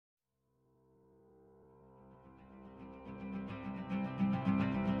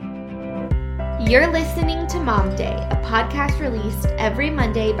You're listening to Mom Day, a podcast released every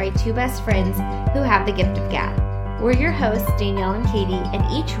Monday by two best friends who have the gift of gab. We're your hosts, Danielle and Katie, and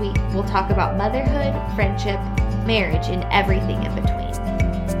each week we'll talk about motherhood, friendship, marriage, and everything in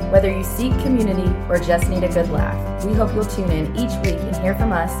between. Whether you seek community or just need a good laugh, we hope you'll tune in each week and hear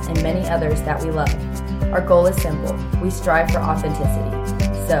from us and many others that we love. Our goal is simple. We strive for authenticity.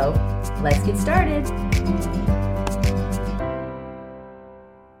 So, let's get started.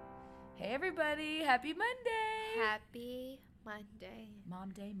 Hey everybody, happy Monday. Happy Monday.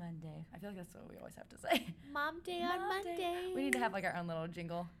 Mom Day Monday. I feel like that's what we always have to say. Mom Day on Monday. We need to have like our own little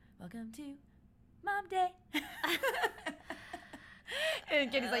jingle. Welcome to Mom Day.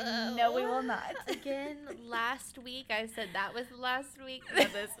 And Katie's like, no, we will not. Again, last week I said that was the last week. No,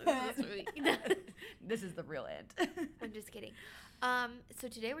 this is this week. This is the real end. I'm just kidding. So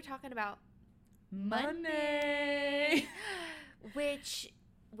today we're talking about Monday. Which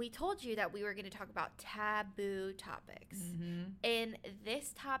we told you that we were going to talk about taboo topics. Mm-hmm. And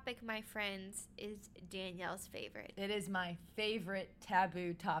this topic, my friends, is Danielle's favorite. It is my favorite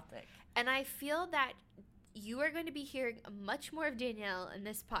taboo topic. And I feel that you are going to be hearing much more of Danielle in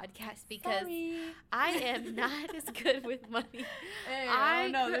this podcast because I am not as good with money. Hey,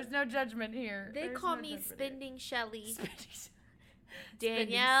 no, there's no judgment here. They call me Spending Shelly.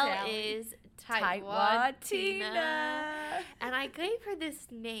 Danielle is Tightwad Tina. And I gave her this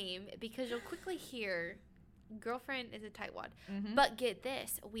name because you'll quickly hear girlfriend is a tightwad. Mm-hmm. But get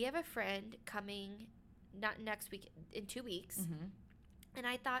this, we have a friend coming not next week, in 2 weeks. Mm-hmm. And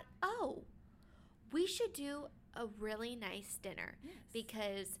I thought, we should do a really nice dinner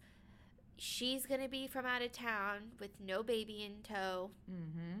because she's going to be from out of town with no baby in tow.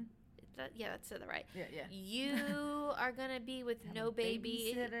 Mm-hmm. That's the right. Yeah. You are going to be with no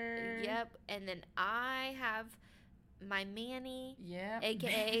baby. Babysitter. Yep. And then I have my Manny,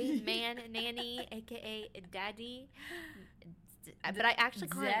 a.k.a. man nanny, a.k.a. daddy. But I actually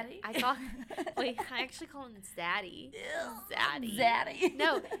call him. I actually call him Zaddy. Zaddy.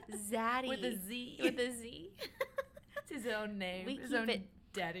 No, Zaddy. With a Z. It's his own name. His own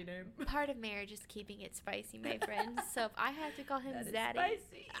daddy name. Part of marriage is keeping it spicy, my friends. So if I have to call him Zaddy.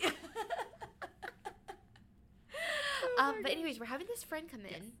 Spicy. But anyways, we're having this friend come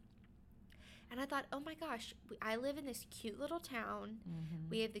in. And I thought, oh my gosh, I live in this cute little town. Mm-hmm.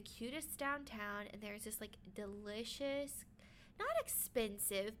 We have the cutest downtown. And there's this like delicious, not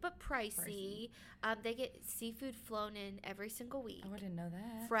expensive, but pricey. They get seafood flown in every single week. Oh, I didn't know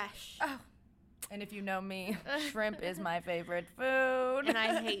that. Fresh. Oh. And if you know me, shrimp is my favorite food. And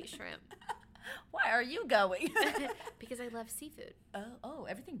I hate shrimp. Why are you going? Because I love seafood. Oh,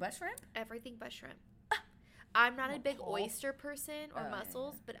 everything but shrimp? Everything but shrimp. I'm not a big oyster person or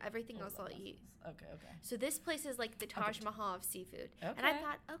mussels, but everything else I'll eat. Okay. So this place is like the Taj Mahal of seafood. Okay. And I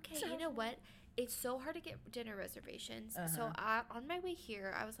thought, you know what? It's so hard to get dinner reservations. Uh-huh. So on my way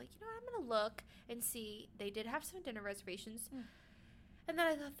here, I was like, I'm going to look and see. They did have some dinner reservations. And then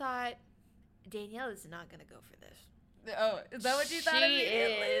I thought, Danielle is not going to go for this. Oh, is that what you thought immediately? She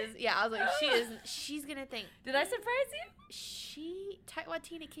is. Yeah, I was like, she is. She's going to think. Did I surprise you? Tightwad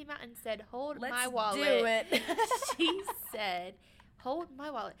Tina came out and said, hold Let's my wallet. do it. She said, hold my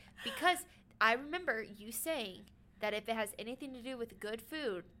wallet. Because I remember you saying that if it has anything to do with good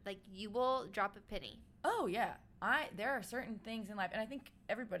food, like you will drop a penny. Oh, yeah. There are certain things in life, and I think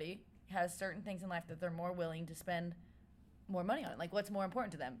everybody has certain things in life that they're more willing to spend more money on. Like what's more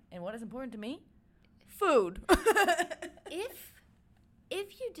important to them. And what is important to me? Food.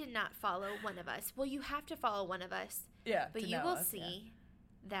 If you did not follow one of us, well, you have to follow one of us. Yeah. But you will see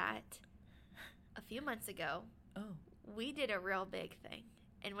that a few months ago, we did a real big thing.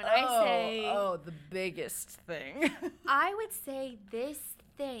 And when I say... the biggest thing. I would say this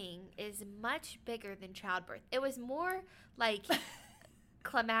thing is much bigger than childbirth. It was more like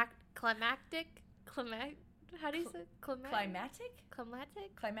climactic? How do you say it? Climatic?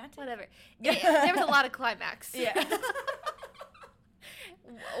 Whatever. There was a lot of climax. Yeah.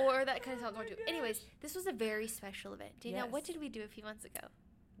 Or that kind of sounds more too. Anyways, this was a very special event. Danielle, what did we do a few months ago?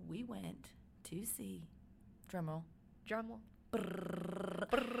 We went to see, drumroll,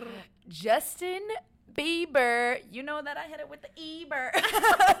 Justin Bieber. You know that I hit it with the Eber.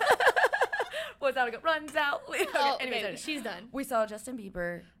 What's out? Runs out. Anyway, she's done. We saw Justin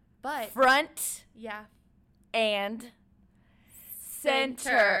Bieber, but front, and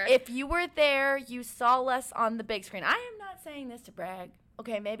center. If you were there, you saw us on the big screen. I am not saying this to brag.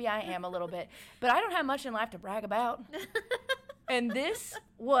 Okay, maybe I am a little bit, but I don't have much in life to brag about. And this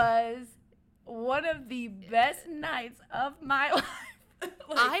was one of the best nights of my life.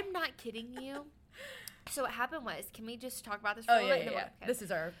 I'm not kidding you. So what happened was, can we just talk about this for a little bit? Yeah. Okay. This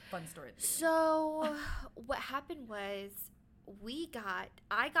is our fun story. So what happened was me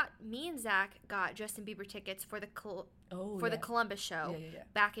and Zach got Justin Bieber tickets for the the Columbus show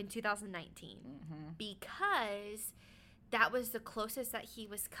back in 2019 because that was the closest that he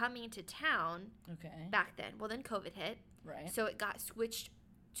was coming to town back then. Well, then COVID hit. Right. So it got switched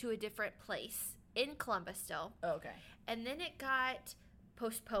to a different place in Columbus still. Oh, okay. And then it got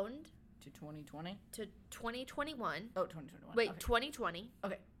postponed. To 2020? To 2021. Oh, 2021. Wait, 2020.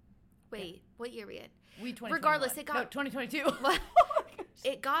 Okay. Wait, what year are we in? 2021. Regardless, it got... 2022.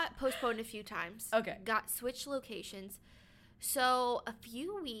 It got postponed a few times. Okay. Got switched locations. So a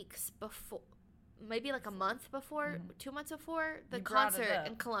few weeks before, maybe like a month before, 2 months before the concert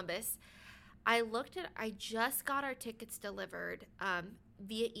in Columbus, I just got our tickets delivered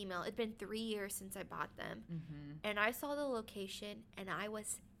via email. It'd been 3 years since I bought them. And I saw the location and I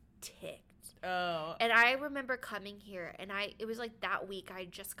was ticked. Oh. And I remember coming here and it was like that week I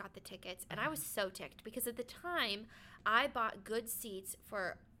just got the tickets and I was so ticked because at the time I bought good seats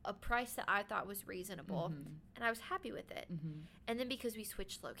for a price that I thought was reasonable and I was happy with it. And then because we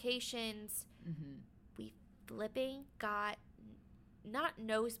switched locations, we flipping got not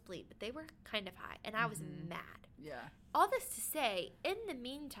nosebleed, but they were kind of high and I was mad. Yeah. All this to say, in the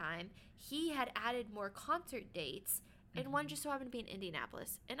meantime, he had added more concert dates. And one just so happened to be in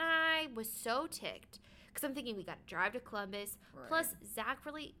Indianapolis. And I was so ticked. Because I'm thinking we got to drive to Columbus. Right. Plus, Zach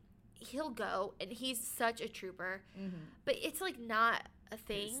he'll go. And he's such a trooper. But it's like not a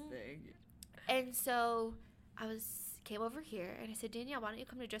thing. And so came over here. And I said, Danielle, why don't you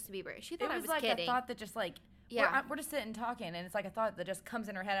come to Justin Bieber? She thought I was like kidding. a thought that just like, we're just sitting talking. And it's like a thought that just comes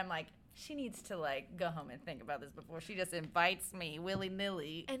in her head. I'm like, she needs to like go home and think about this before she just invites me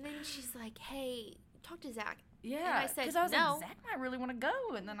willy-nilly. And then she's like, hey, talk to Zach. Yeah, and I said, because I was no. like, Zach might really want to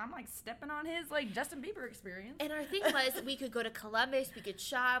go, and then I'm like stepping on his like Justin Bieber experience. And our thing was we could go to Columbus, we could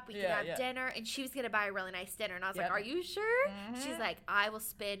shop, we could have dinner, and she was gonna buy a really nice dinner, and I was like, are you sure? She's like, I will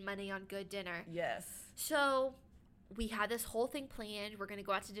spend money on good dinner. Yes. So we had this whole thing planned. We're gonna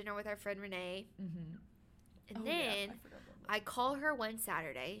go out to dinner with our friend Renee, and then I call her one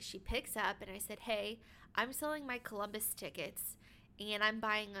Saturday. She picks up, and I said, hey, I'm selling my Columbus tickets, and I'm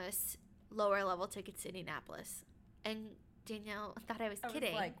buying us lower level tickets to Indianapolis. And Danielle thought I was kidding.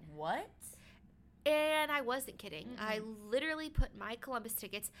 I was like, what? And I wasn't kidding. I literally put my Columbus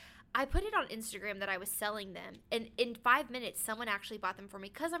tickets, I put it on Instagram that I was selling them. And in 5 minutes, someone actually bought them for me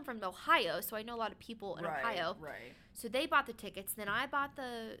because I'm from Ohio, so I know a lot of people in Ohio. Right. So they bought the tickets. Then I bought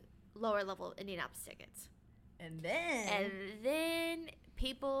the lower level Indianapolis tickets. And then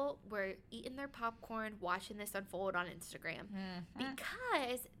people were eating their popcorn, watching this unfold on Instagram.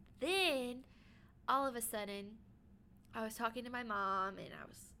 Because then, all of a sudden, I was talking to my mom, and I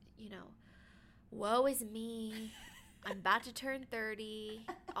was, woe is me. I'm about to turn 30.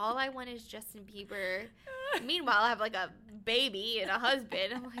 All I want is Justin Bieber. Meanwhile, I have, like, a baby and a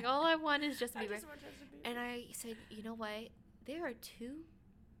husband. I'm like, all I want is Justin Bieber. And I said, you know what? There are 2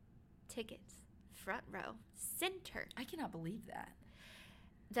 tickets, front row, center. I cannot believe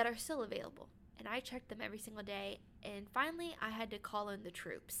that are still available. And I checked them every single day. And finally, I had to call in the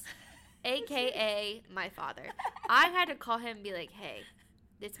troops, a.k.a. my father. I had to call him and be like, hey,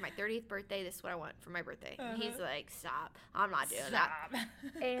 it's my 30th birthday. This is what I want for my birthday. And he's like, stop. I'm not doing that.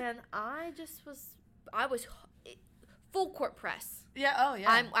 And I was full court press. Yeah, oh,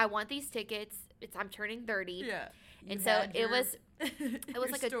 yeah. I want these tickets. I'm turning 30. Yeah. And so it was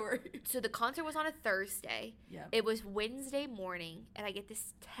like story. So the concert was on a Thursday. Yeah. It was Wednesday morning, and I get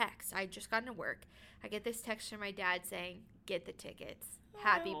this text. I had just gotten to work. I get this text from my dad saying, "Get the tickets.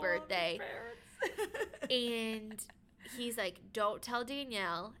 Happy birthday." And he's like, "Don't tell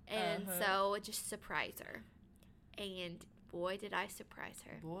Danielle." And so just surprise her. And boy, did I surprise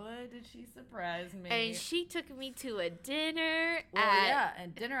her. Boy, did she surprise me. And she took me to a dinner.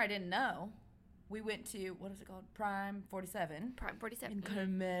 And dinner I didn't know. We went to, what is it called? Prime 47. Prime 47. In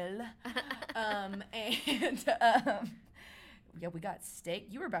Carmel. Yeah, we got steak.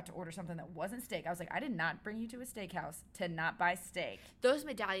 You were about to order something that wasn't steak. I was like, I did not bring you to a steakhouse to not buy steak. Those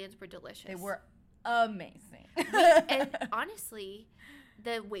medallions were delicious. They were amazing. And honestly,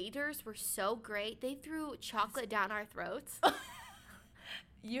 the waiters were so great. They threw chocolate down our throats.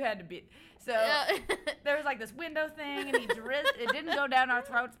 You had to be. So there was like this window thing, and it didn't go down our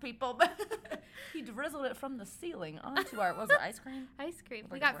throats, people, but he drizzled it from the ceiling onto our, what was it, ice cream? Ice cream.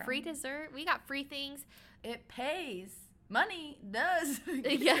 We got free dessert. We got free things. It pays. Money does.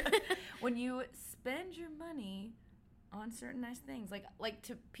 Yeah. When you spend your money on certain nice things, like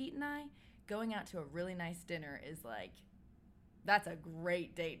to Pete and I, going out to a really nice dinner is like that's a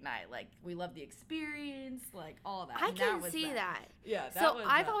great date night. Like, we love the experience, like, all that. I can see that. Yeah, so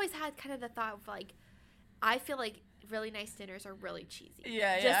I've always had kind of the thought of, like, I feel like really nice dinners are really cheesy.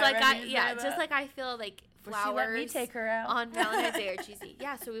 Yeah, just like I feel like flowers she let me take her out on Valentine's Day are cheesy.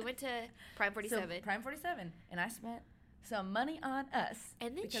 Yeah, so we went to Prime 47. So Prime 47, and I spent some money on us.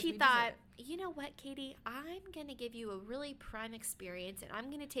 And then she thought, you know what, Katie? I'm going to give you a really prime experience, and I'm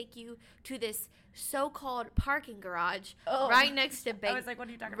going to take you to this so-called parking garage right next to I was like, what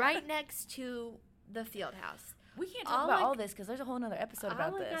are you talking about? Right next to the field house. We can't talk about all this because there's a whole other episode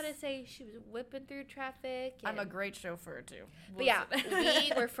about this. I gotta say, she was whipping through traffic. I'm a great chauffeur, too. But yeah,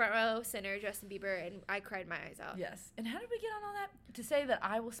 we were front row center, Justin Bieber, and I cried my eyes out. Yes. And how did we get on all that? To say that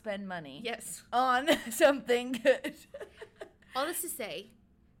I will spend money. Yes. On something good. All this to say,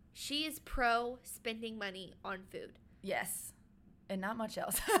 she is pro spending money on food. Yes. And not much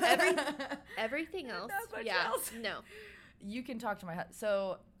else. Everything else. Not much else. No. You can talk to my husband.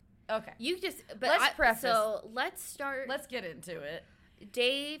 So... Okay. You just, but let's preface. So let's start. Let's get into it.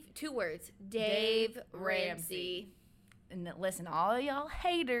 Dave, 2 words. Dave Ramsey. And listen, all of y'all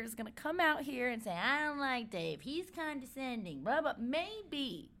haters gonna come out here and say, I don't like Dave. He's condescending. Blah, blah.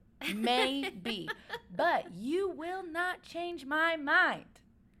 Maybe. But you will not change my mind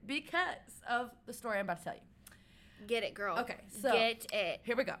because of the story I'm about to tell you. Get it, girl. Okay. So get it.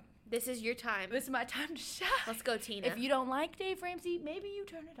 Here we go. This is your time. This is my time to shine. Let's go, Tina. If you don't like Dave Ramsey, maybe you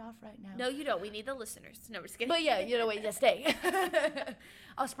turn it off right now. No, you don't. We need the listeners. No, we're just kidding. But yeah, you know what? Just stay.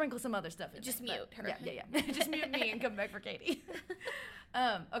 I'll sprinkle some other stuff in. Just mute her. Yeah. Just mute me and come back for Katie.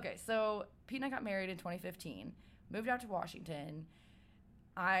 Okay, so Pete and I got married in 2015. Moved out to Washington.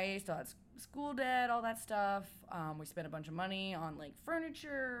 I still had school debt, all that stuff. We spent a bunch of money on like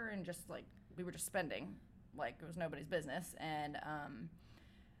furniture and just like we were just spending like it was nobody's business. And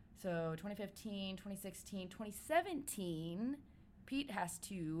so 2015, 2016, 2017, Pete has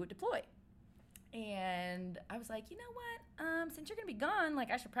to deploy. And I was like, you know what? Since you're going to be gone,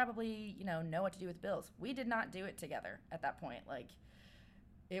 like I should probably, know what to do with bills. We did not do it together at that point. Like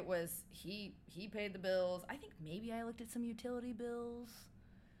it was, he paid the bills. I think maybe I looked at some utility bills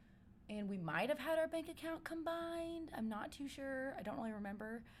and we might have had our bank account combined. I'm not too sure. I don't really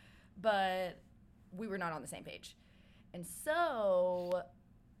remember, but we were not on the same page. And so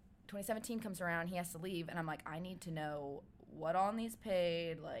 2017 comes around, he has to leave, and I'm like, I need to know what on these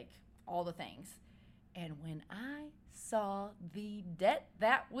paid, like, all the things. And when I saw the debt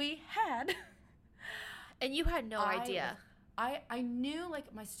that we had... And you had no idea. I knew,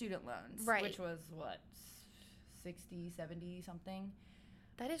 like, my student loans, right. Which was, what, 60, 70 something?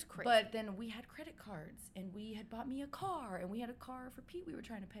 That is crazy. But then we had credit cards, and we had bought me a car, and we had a car for Pete we were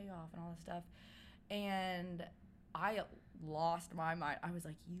trying to pay off and all this stuff. And I lost my mind. I was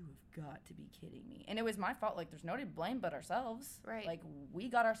like, you have got to be kidding me. And it was my fault. Like, there's nobody to blame but ourselves. Right. Like, we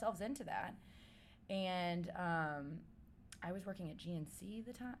got ourselves into that. And I was working at GNC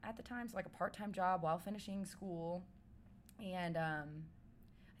at the time, so like a part-time job while finishing school. And I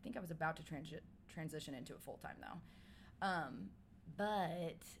think I was about to transition into it full-time, though.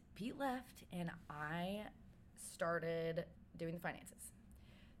 But Pete left, and I started doing the finances.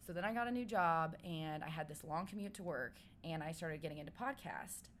 So then I got a new job, and I had this long commute to work, and I started getting into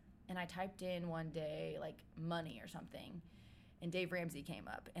podcast. And I typed in one day, like, money or something, and Dave Ramsey came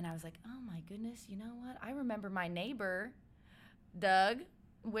up. And I was like, oh, my goodness, you know what? I remember my neighbor, Doug,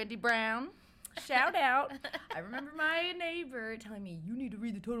 Wendy Brown, shout out. I remember my neighbor telling me, you need to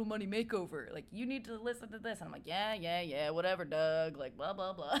read the Total Money Makeover. Like, you need to listen to this. And I'm like, yeah, whatever, Doug. Like, blah,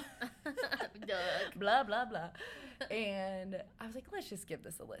 blah, blah. Doug. Blah, blah, blah. And I was like, let's just give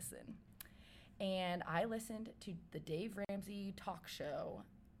this a listen. And I listened to the Dave Ramsey talk show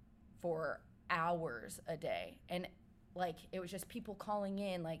for hours a day. And, like, it was just people calling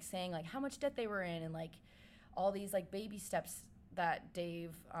in, like, saying, like, how much debt they were in and, like, all these, like, baby steps that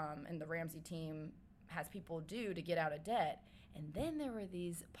Dave and the Ramsey team has people do to get out of debt. And then there were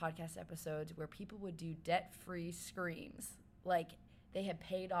these podcast episodes where people would do debt-free screams. Like, they had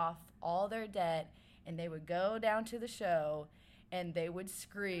paid off all their debt, and they would go down to the show, and they would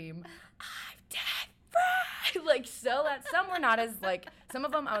scream, I'm debt-free! Like, so that some were not as, like, some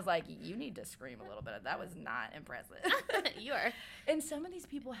of them I was like, you need to scream a little bit. That was not impressive. You are. And some of these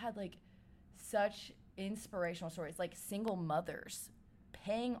people had, like, such inspirational stories, like single mothers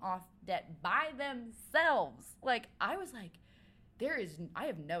paying off debt by themselves. Like, I was like, I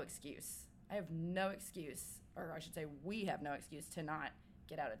have no excuse. Or I should say we have no excuse to not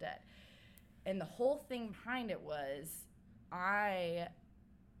get out of debt. And the whole thing behind it was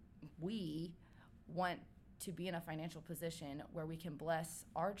we want to be in a financial position where we can bless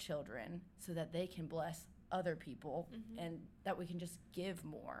our children so that they can bless other people and that we can just give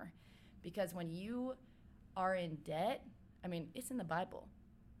more. Because when you are in debt, I mean, it's in the Bible.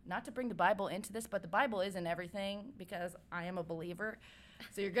 Not to bring the Bible into this, but the Bible isn't everything because I am a believer.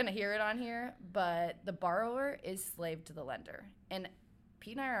 So you're going to hear it on here. But the borrower is slave to the lender. And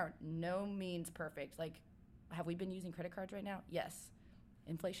Pete and I are no means perfect. Like, have we been using credit cards right now? Yes.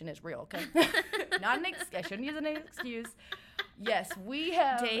 Inflation is real, okay? Not an excuse. I shouldn't use an excuse. Yes, we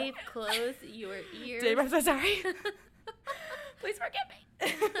have. Dave, close your ears. Dave, I'm so sorry. Please forgive me.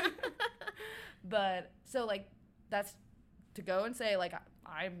 But so like that's to go and say like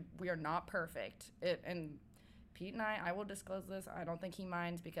we are not perfect. And Pete and I will disclose this. I don't think he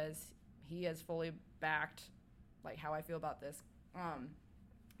minds because he has fully backed like how I feel about this.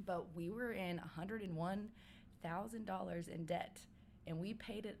 But we were in $101,000 in debt, and we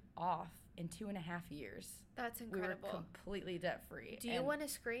paid it off in 2.5 years. That's incredible. We were completely debt free. Do you want to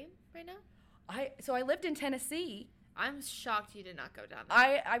scream right now? I lived in Tennessee. I'm shocked you did not go down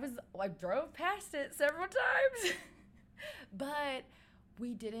there. I drove past it several times, but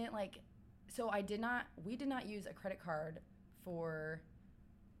we didn't we did not use a credit card for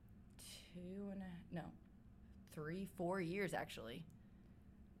 3-4 years actually.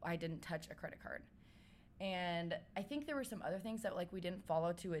 I didn't touch a credit card. And I think there were some other things that like we didn't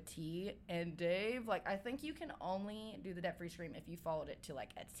follow to a T. And Dave, like I think you can only do the debt-free stream if you followed it to like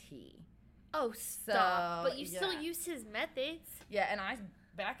a T. Oh, stop. But you still use his methods. Yeah, and I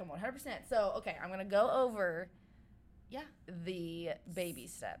back him 100%. So, okay, I'm going to go over the baby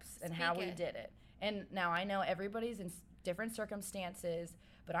steps and how we did it. And now I know everybody's in different circumstances,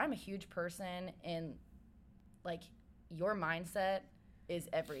 but I'm a huge person in like your mindset is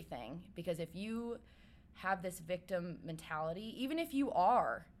everything. Because if you have this victim mentality, even if you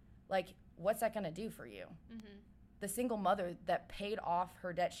are, like, what's that going to do for you? Mm-hmm. The single mother that paid off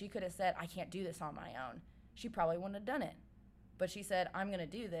her debt, she could have said, I can't do this on my own. She probably wouldn't have done it. But she said, I'm going to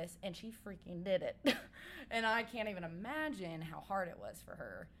do this, and she freaking did it. And I can't even imagine how hard it was for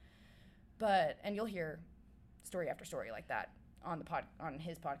her. And you'll hear story after story like that on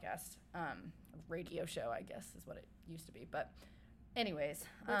his podcast, radio show, I guess is what it used to be. But anyways.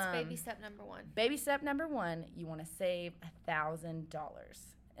 What's baby step number 1? Baby step number 1, you want to save $1,000.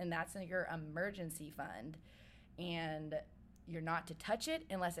 And that's in your emergency fund. And you're not to touch it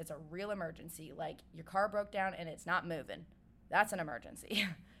unless it's a real emergency. Like your car broke down and it's not moving. That's an emergency.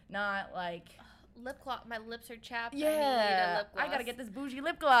 Not like... Lip gloss. My lips are chapped. Yeah. I need a lip gloss. I got to get this bougie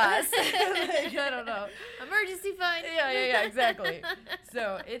lip gloss. Like, I don't know. Emergency fund. Yeah, exactly.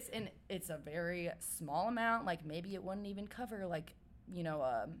 So it's a very small amount. Like maybe it wouldn't even cover like, I don't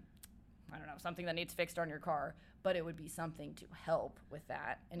know, something that needs fixed on your car. But it would be something to help with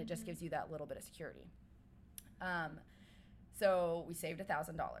that. And it just gives you that little bit of security. So we saved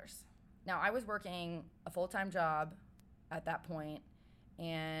 $1,000. Now I was working a full-time job at that point,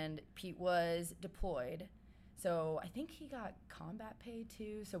 and Pete was deployed. So I think he got combat pay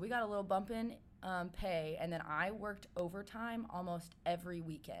too. So we got a little bump in pay, and then I worked overtime almost every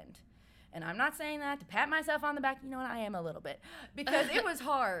weekend. And I'm not saying that to pat myself on the back. You know what? I am a little bit because it was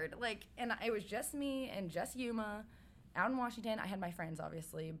hard. And it was just me and just Yuma out in Washington. I had my friends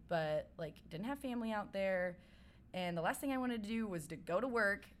obviously, but didn't have family out there. And the last thing I wanted to do was to go to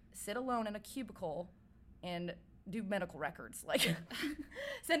work, sit alone in a cubicle, and do medical records.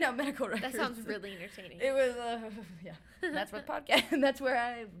 Send out medical records. That sounds really entertaining. It was, that's what podcast, and that's where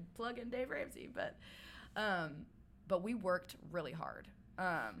I plug in Dave Ramsey. But we worked really hard.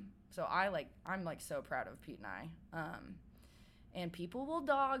 So I'm so proud of Pete and I. And people will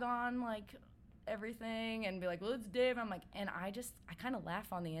dog on everything and be like, well, it's Dave. I'm like, and I kind of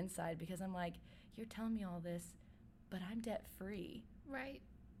laugh on the inside because I'm like, you're telling me all this, but I'm debt free. Right.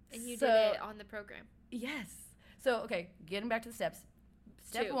 And you did it on the program. Yes. So, okay, getting back to the steps.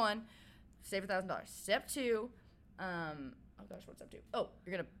 Step 1, save $1,000. Step 2, oh gosh, what's step 2? Oh,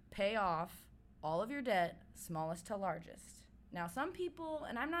 you're going to pay off all of your debt, smallest to largest. Now, some people,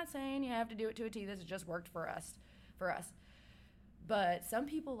 and I'm not saying you have to do it to a T, this has just worked for us. But some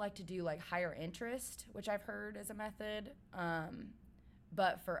people like to do higher interest, which I've heard is a method.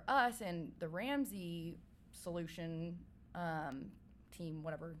 But for us and the Ramsey solution team,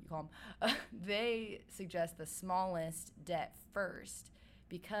 whatever you call them, they suggest the smallest debt first,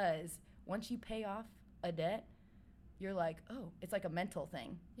 because once you pay off a debt, you're like, oh, it's like a mental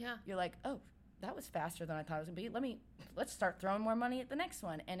thing. Yeah. You're like, oh, that was faster than I thought it was going to be. Let's start throwing more money at the next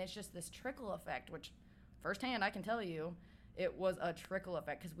one. And it's just this trickle effect, which firsthand I can tell you, it was a trickle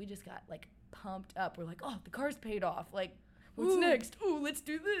effect because we just got pumped up. We're like, oh, the car's paid off. What's next? Ooh, let's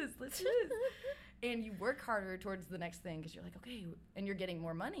do this. And you work harder towards the next thing because you're like, okay, and you're getting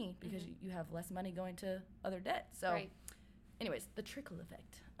more money because you have less money going to other debt. So, anyways, the trickle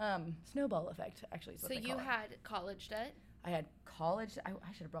effect, snowball effect, actually is what they call it. So you had college debt? I had college. I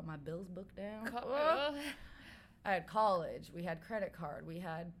should have brought my bills book down. I had college. We had credit card. We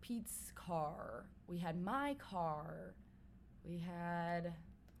had Pete's car. We had my car. We had,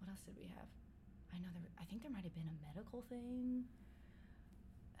 what else did we have? I think there might have been a medical thing.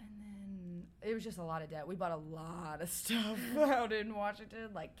 And then it was just a lot of debt. We bought a lot of stuff out in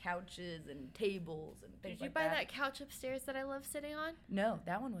Washington, like couches and tables and things like that. Did you buy that couch upstairs that I love sitting on? No,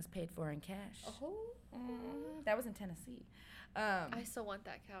 that one was paid for in cash. Oh. That was in Tennessee. I still want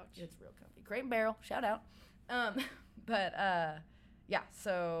that couch. It's real comfy. Crate and Barrel, shout out.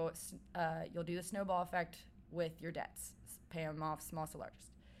 So you'll do the snowball effect with your debts. Pay them off, smallest to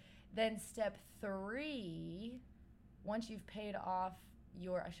largest. Then step 3, once you've paid off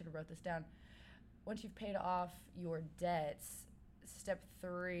I should have wrote this down. Once you've paid off your debts, step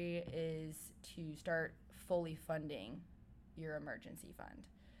 3 is to start fully funding your emergency fund.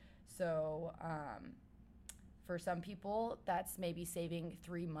 So for some people, that's maybe saving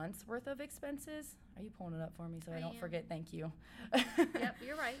 3 months worth of expenses. Are you pulling it up for me so I don't forget? Thank you. Yep,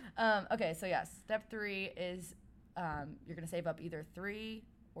 you're right. Okay, so yes, step 3 is you're going to save up either 3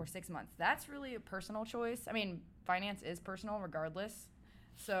 or 6 months. That's really a personal choice. I mean, finance is personal regardless.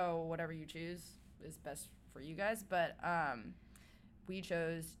 So whatever you choose is best for you guys. But we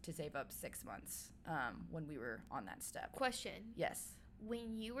chose to save up 6 months when we were on that step. Question. Yes.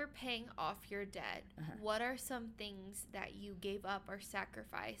 When you were paying off your debt, what are some things that you gave up or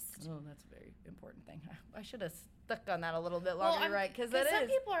sacrificed? Oh, that's a very important thing. I should have stuck on that a little bit longer, right? Because some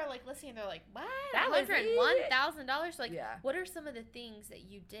people are like listening, they're like, what? $101,000? Like, what are some of the things that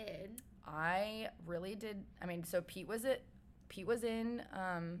you did? I really did. I mean, so Pete was in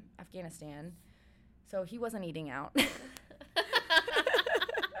Afghanistan, so he wasn't eating out.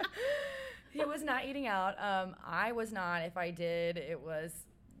 He was not eating out. I was not. If I did, it was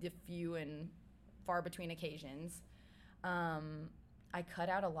a few and far between occasions. I cut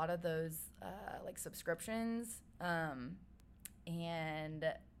out a lot of those like subscriptions, and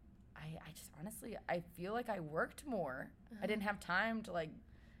I just honestly, I feel like I worked more. I didn't have time to like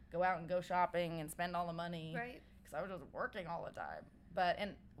go out and go shopping and spend all the money, right? Because I was just working all the time.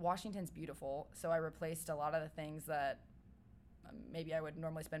 And Washington's beautiful, so I replaced a lot of the things that maybe I would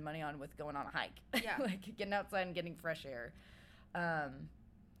normally spend money on with going on a hike. Yeah. Like getting outside and getting fresh air.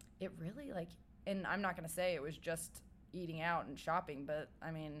 It really and I'm not going to say it was just eating out and shopping, but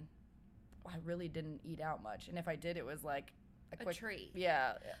I mean, I really didn't eat out much. And if I did, it was like a quick treat.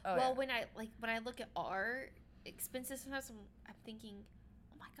 Yeah. When I look at our expenses, sometimes I'm thinking,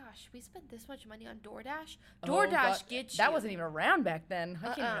 oh my gosh, we spent this much money on DoorDash. DoorDash gets you. That wasn't even around back then.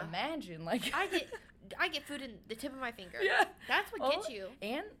 I can't even imagine. Like I get food in the tip of my finger. Yeah. That's what gets you.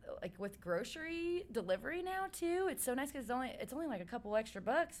 And like with grocery delivery now too, it's so nice because it's only like a couple extra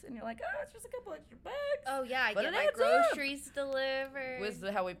bucks, and you're like, oh, it's just a couple extra bucks. Oh yeah, I get my groceries delivered. Was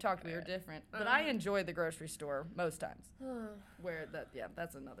how we've talked. We were different, but I enjoy the grocery store most times. Where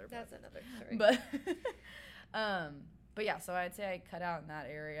that's another. That's another story. But yeah, so I'd say I cut out in that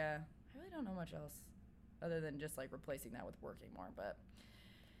area. I really don't know much else other than just like replacing that with working more. But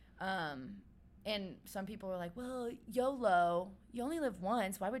and some people were like, well, YOLO, you only live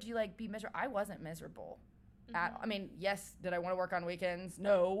once. Why would you like be miserable? I wasn't miserable. I mean, yes, did I want to work on weekends?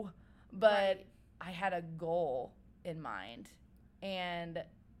 No. But I had a goal in mind. And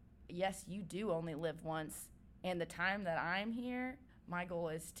yes, you do only live once. And the time that I'm here, my goal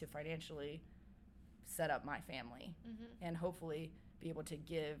is to financially set up my family and hopefully be able to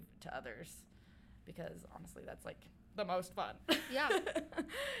give to others, because honestly, that's like the most fun. Yeah.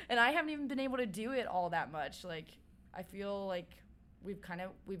 And I haven't even been able to do it all that much. Like, I feel like we've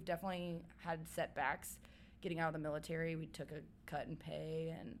definitely had setbacks getting out of the military. We took a cut in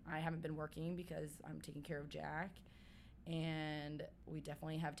pay, and I haven't been working because I'm taking care of Jack. And we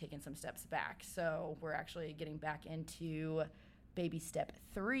definitely have taken some steps back. So we're actually getting back into baby step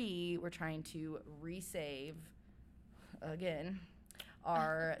 3. We're trying to resave, again,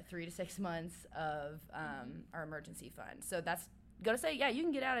 our 3 to 6 months of our emergency fund. So that's going to say, yeah, you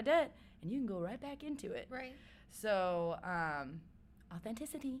can get out of debt and you can go right back into it. Right. So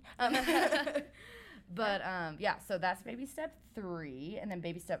authenticity. But yeah, so that's baby step 3. And then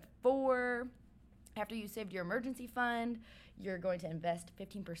baby step 4, after you saved your emergency fund, you're going to invest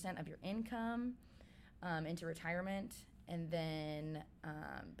 15% of your income into retirement. And then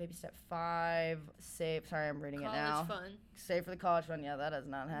baby step 5, save. Sorry, I'm reading it now. College fund. Save for the college fund. Yeah, that has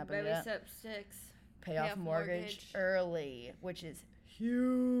not happened yet. Baby step 6. Pay off mortgage early, which is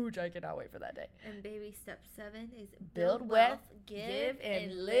huge. I cannot wait for that day. And baby step 7 is build wealth, give,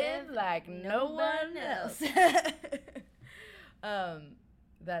 and live like no one else.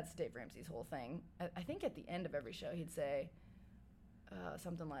 That's Dave Ramsey's whole thing. I think at the end of every show he'd say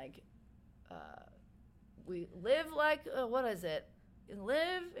something like, we live like, what is it?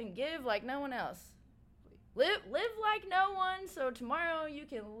 Live and give like no one else. Live like no one, so tomorrow you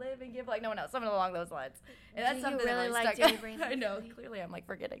can live and give like no one else. Something along those lines. And that's something really that like stuck. Dave Ramsey? I know. Clearly, I'm like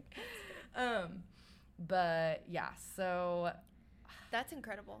forgetting. But yeah, so that's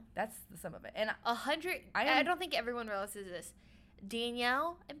incredible. that's the sum of it. And 100. I don't think everyone realizes this.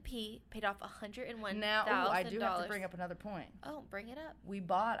 Danielle and Pete paid off $101,000. now, I do have to bring up another point. Oh, bring it up. We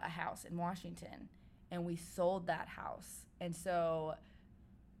bought a house in Washington, and we sold that house. And so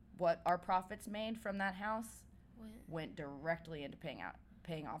what our profits made from that house went directly into paying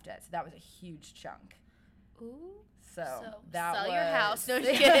off debt. So that was a huge chunk. Ooh. So that sell your house. No,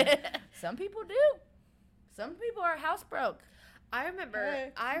 just kidding. Some people do. Some people are house broke. I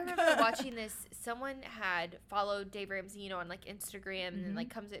remember watching this. Someone had followed Dave Ramsey, on like Instagram, and then like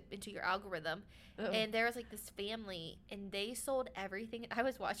comes into your algorithm. And there was like this family, and they sold everything. I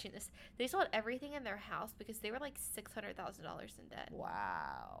was watching this. They sold everything in their house because they were like $600,000 in debt.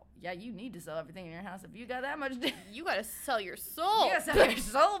 Wow. Yeah, you need to sell everything in your house if you got that much debt. You got to sell your soul. You got to sell your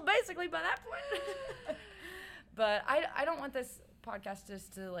soul, basically, by that point. But I don't want this podcast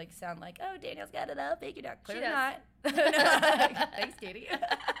just to like sound like, oh, Danielle's got it all figured out. Clearly not. Thanks, Katie. I'm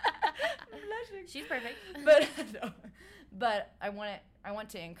blushing. She's perfect. But I want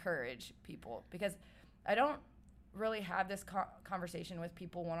to encourage people, because I don't really have this conversation with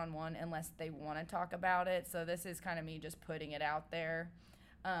people one-on-one unless they want to talk about it. So this is kind of me just putting it out there.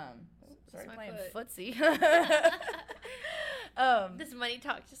 Sorry, playing footsie. This money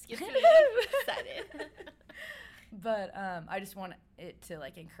talk just gets me excited. But I just want it to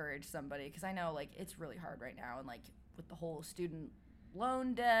like encourage somebody, because I know like it's really hard right now, and like with the whole student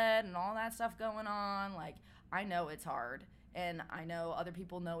loan debt and all that stuff going on, like I know it's hard, and I know other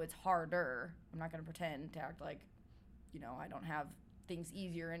people know it's harder. I'm not going to pretend to act like, I don't have things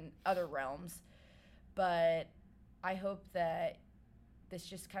easier in other realms, but I hope that this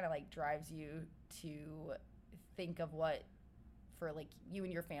just kind of like drives you to think of what, for like you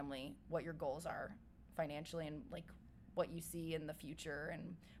and your family, what your goals are financially, and like what you see in the future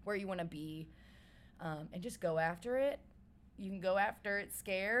and where you want to be, and just go after it. You can go after it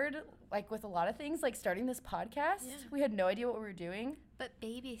scared, like with a lot of things, like starting this podcast. Yeah. We had no idea what we were doing. But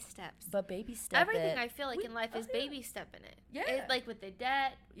baby steps. Everything I feel like in life is baby stepping it. Yeah. It's like with the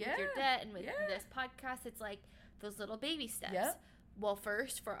debt, with your debt, and with this podcast, it's like those little baby steps. Yep. Well,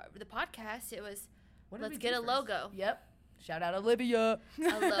 first for the podcast, it was let's get a logo. Yep. Shout out Olivia.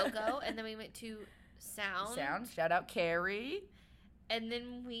 A logo, and then we went to sound. Shout out Carrie. And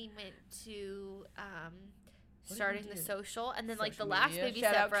then we went to starting the social, and then social like the last media. baby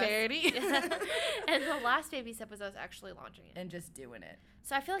Shout step out for us. Katie. And the last baby step was us actually launching it and just doing it.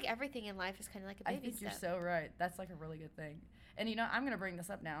 So I feel like everything in life is kind of like a baby step. I think you're so right. That's like a really good thing. And I'm going to bring this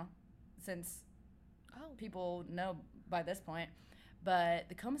up now, since people know by this point, but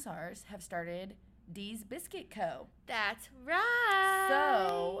the Commissars have started Dee's Biscuit Co. That's right.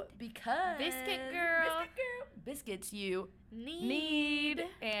 So, because Biscuit girl, biscuits you need,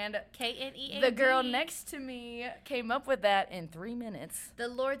 and K-N-E-A-D. the girl next to me came up with that in 3 minutes. The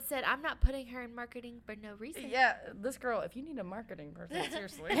Lord said, I'm not putting her in marketing for no reason. Yeah, this girl, if you need a marketing person,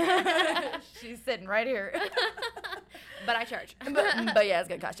 seriously, she's sitting right here. But I charge. but yeah, it's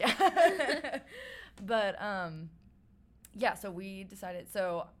gonna cost you. But yeah, so we decided.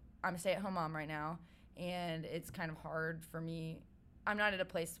 So I'm a stay-at-home mom right now, and it's kind of hard for me. I'm not at a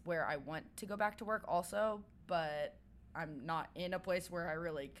place where I want to go back to work also, but I'm not in a place where I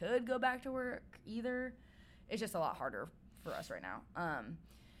really could go back to work either. It's just a lot harder for us right now.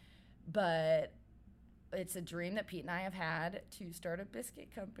 But it's a dream that Pete and I have had to start a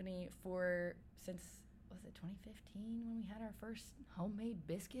biscuit company since, was it 2015 when we had our first homemade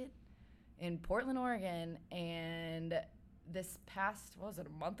biscuit in Portland, Oregon. And this past, what was it,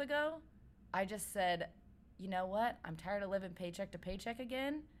 a month ago, I just said, you know what? I'm tired of living paycheck to paycheck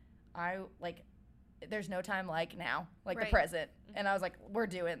again. There's no time like now, like the present. Mm-hmm. And I was like, we're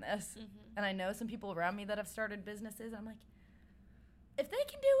doing this. Mm-hmm. And I know some people around me that have started businesses. I'm like, if they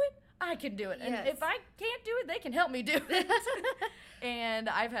can do it, I can do it. Yes. And if I can't do it, they can help me do it. And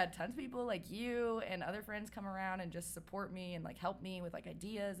I've had tons of people like you and other friends come around and just support me and like help me with like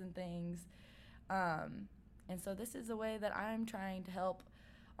ideas and things. And so this is a way that I'm trying to help,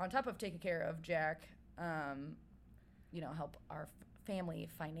 on top of taking care of Jack, help our family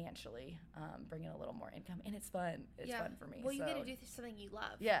financially, bring in a little more income, and it's fun. It's fun for me. Well, you get to do something you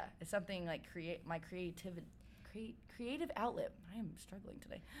love. Yeah, it's something like my creative outlet. I am struggling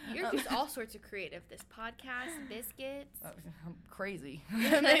today. You're just all sorts of creative. This podcast, biscuits. I'm crazy.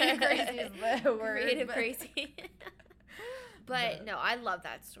 Maybe crazy is the word. Creative, crazy. But no, I love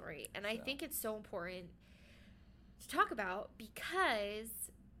that story, and I think it's so important to talk about because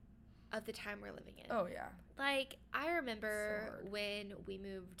of the time we're living in. Oh, yeah. Like, I remember when we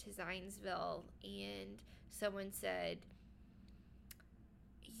moved to Zionsville and someone said,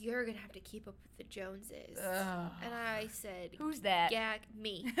 you're going to have to keep up with the Joneses. And I said, who's that? Yeah,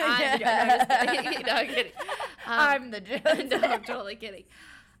 me. I'm the no, I'm kidding. I'm the Joneses. No, I'm totally kidding.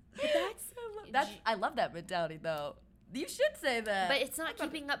 But I love that mentality, though. You should say that. But it's not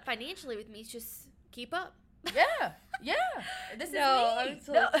keeping up financially with me. It's just keep up. Yeah. This is me.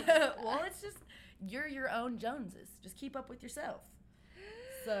 Well, it's just you're your own Joneses. Just keep up with yourself.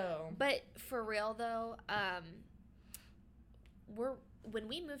 So. But for real though, when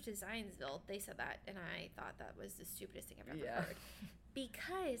we moved to Zionsville, they said that, and I thought that was the stupidest thing I've ever heard.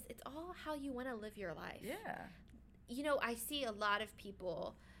 Because it's all how you want to live your life. Yeah. I see a lot of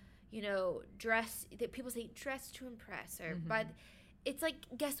people, people say dress to impress, or it's like,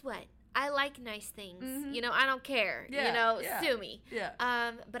 guess what? I like nice things. I don't care. Sue me. Yeah.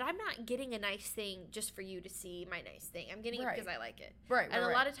 But I'm not getting a nice thing just for you to see my nice thing. I'm getting it because I like it. Right. And a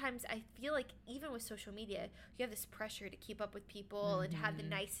lot of times I feel like even with social media, you have this pressure to keep up with people and to have the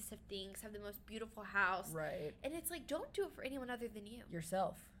nicest of things, have the most beautiful house. Right. And it's like, don't do it for anyone other than you.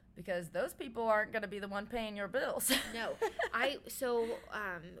 Yourself. Because those people aren't going to be the one paying your bills. No.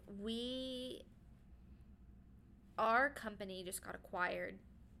 Our company just got acquired.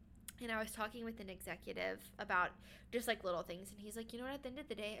 And I was talking with an executive about just like little things. And he's like, at the end of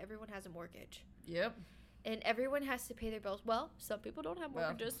the day, everyone has a mortgage. Yep. And everyone has to pay their bills. Well, some people don't have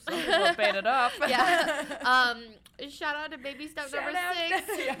mortgages. Some people paid it off. Yeah. Shout out to baby step number 6.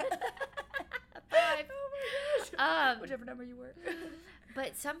 Yeah. 5. Oh my gosh. Whichever number you were.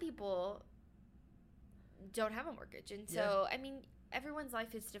 But some people don't have a mortgage. And so, everyone's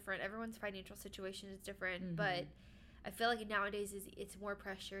life is different. Everyone's financial situation is different. But I feel like nowadays it's more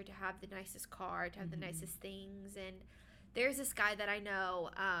pressure to have the nicest car, to have the nicest things. And there's this guy that I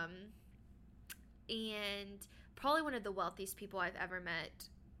know, and probably one of the wealthiest people I've ever met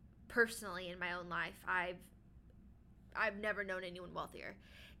personally in my own life. I've never known anyone wealthier.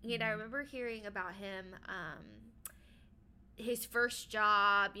 And I remember hearing about him, his first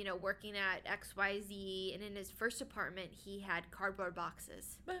job, working at XYZ, and in his first apartment, he had cardboard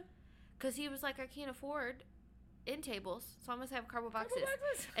boxes. Because he was like, I can't afford end tables, so I must have cardboard boxes.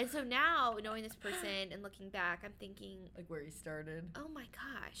 And so now, knowing this person and looking back, I'm thinking, like where he started. Oh my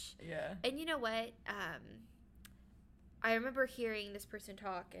gosh. Yeah. And you know what? I remember hearing this person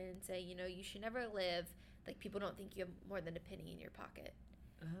talk and say, you should never live like people don't think you have more than a penny in your pocket.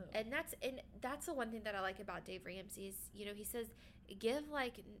 Oh. And that's the one thing that I like about Dave Ramsey is, he says, give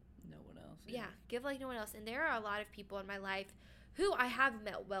like no one else. Yeah, give like no one else. And there are a lot of people in my life who I have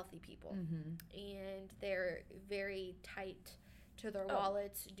met wealthy people, and they're very tight to their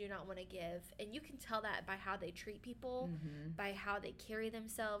wallets, do not want to give. And you can tell that by how they treat people, by how they carry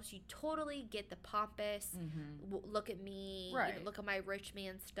themselves. You totally get the pompous, look at me, look at my rich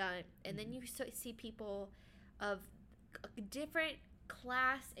man stunt. And then you see people of different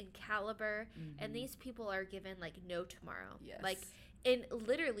class and caliber, and these people are given like no tomorrow. Yes. Like, and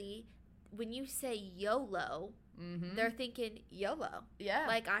literally, when you say YOLO, they're thinking YOLO. Yeah.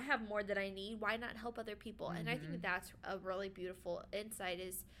 Like, I have more than I need. Why not help other people? And I think that's a really beautiful insight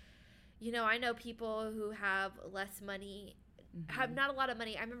is, I know people who have less money, have not a lot of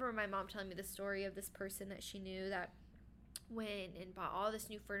money. I remember my mom telling me the story of this person that she knew that went and bought all this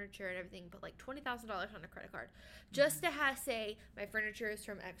new furniture and everything, but like $20,000 on a credit card just to say my furniture is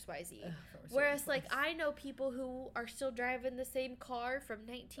from XYZ. Whereas like I know people who are still driving the same car from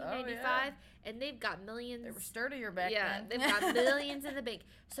 1995 and they've got millions. They were sturdier back then. Yeah, they've got millions in the bank.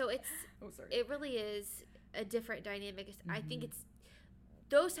 So it really is a different dynamic. I think it's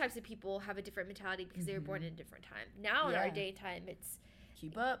those types of people have a different mentality because they were born in a different time. Now in our daytime, it's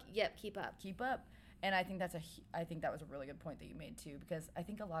keep up. Yep, keep up. Keep up. And I think that was a really good point that you made too, because I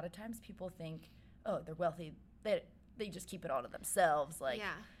think a lot of times people think, oh, they're wealthy, they just keep it all to themselves. Like,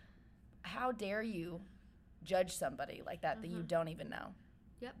 how dare you judge somebody like that that you don't even know?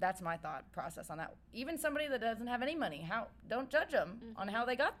 Yep. That's my thought process on that. Even somebody that doesn't have any money, don't judge them on how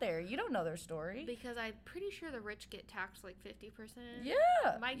they got there. You don't know their story. Because I'm pretty sure the rich get taxed like 50%. Yeah.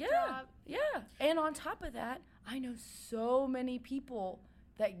 Mic drop. Yeah. And on top of that, I know so many people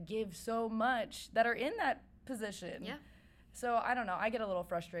that give so much that are in that position. Yeah. So I don't know. I get a little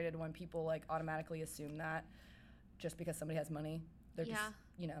frustrated when people like automatically assume that just because somebody has money, they're just,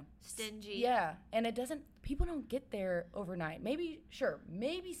 you know, stingy. Yeah. And people don't get there overnight. Maybe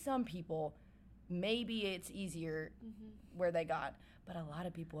some people, maybe it's easier where they got, but a lot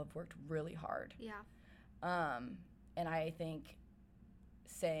of people have worked really hard. Yeah. And I think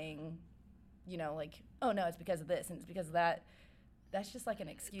saying, you know, like, oh no, it's because of this and it's because of that, that's just like an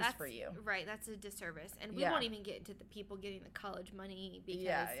excuse for you. Right, that's a disservice. And we won't even get into the people getting the college money because...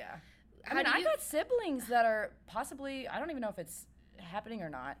 Yeah. I mean, I've got siblings that are possibly, I don't even know if it's happening or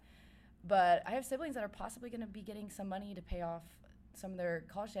not, but I have siblings that are possibly going to be getting some money to pay off some of their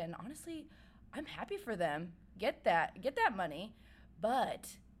college debt. And honestly, I'm happy for them. Get that money, but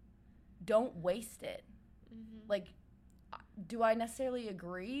don't waste it. Like, do I necessarily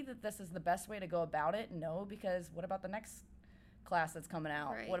agree that this is the best way to go about it? No, because what about the next class that's coming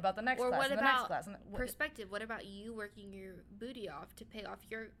out? Right. What about the next class? What and about the next class? perspective? What about you working your booty off to pay off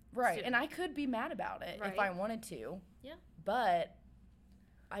your student? And I could be mad about it if I wanted to. Yeah. But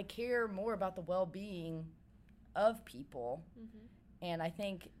I care more about the well-being of people, and I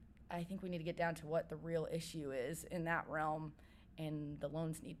think we need to get down to what the real issue is in that realm, and the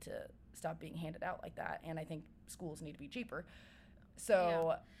loans need to stop being handed out like that, and I think schools need to be cheaper.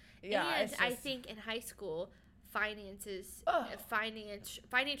 So, and I think in high school, finances,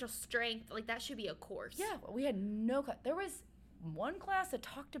 financial strength, like that should be a course. Yeah, we had no class. There was one class that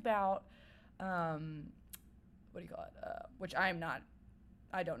talked about, what do you call it? Which I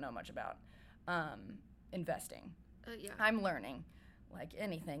don't know much about, investing. Yeah. I'm learning, like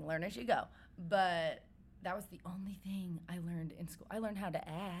anything, learn as you go. But that was the only thing I learned in school. I learned how to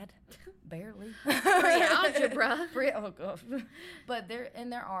add, barely. Free algebra. Oh gosh. But there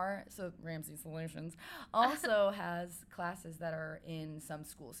are, so Ramsey Solutions also has classes that are in some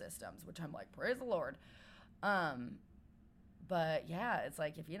school systems, which I'm like, praise the Lord. But yeah, it's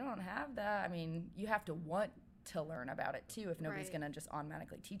like if you don't have that, I mean, you have to want to learn about it too if nobody's going to just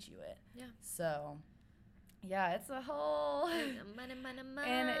automatically teach you it. Yeah. So yeah, it's a whole... Money.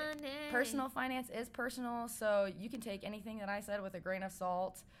 And personal finance is personal, so you can take anything that I said with a grain of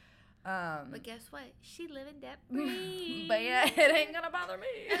salt. But guess what? She living debt-free. But yeah, it ain't gonna bother me.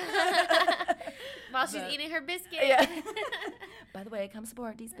 While she's eating her biscuit. Yeah. By the way, come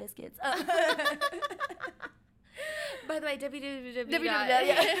support these biscuits. By the way, www.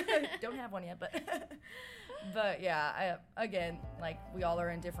 Yeah. Don't have one yet, but yeah, again, like we all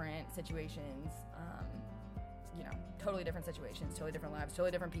are in different situations. You know, totally different situations, totally different lives,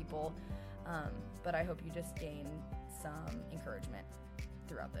 totally different people. But I hope you just gain some encouragement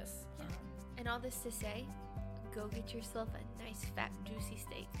throughout this. And all this to say, go get yourself a nice, fat, juicy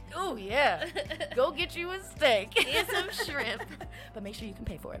steak. Oh, yeah. Go get you a steak. And some shrimp. But make sure you can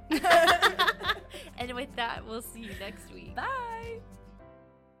pay for it. And with that, we'll see you next week. Bye.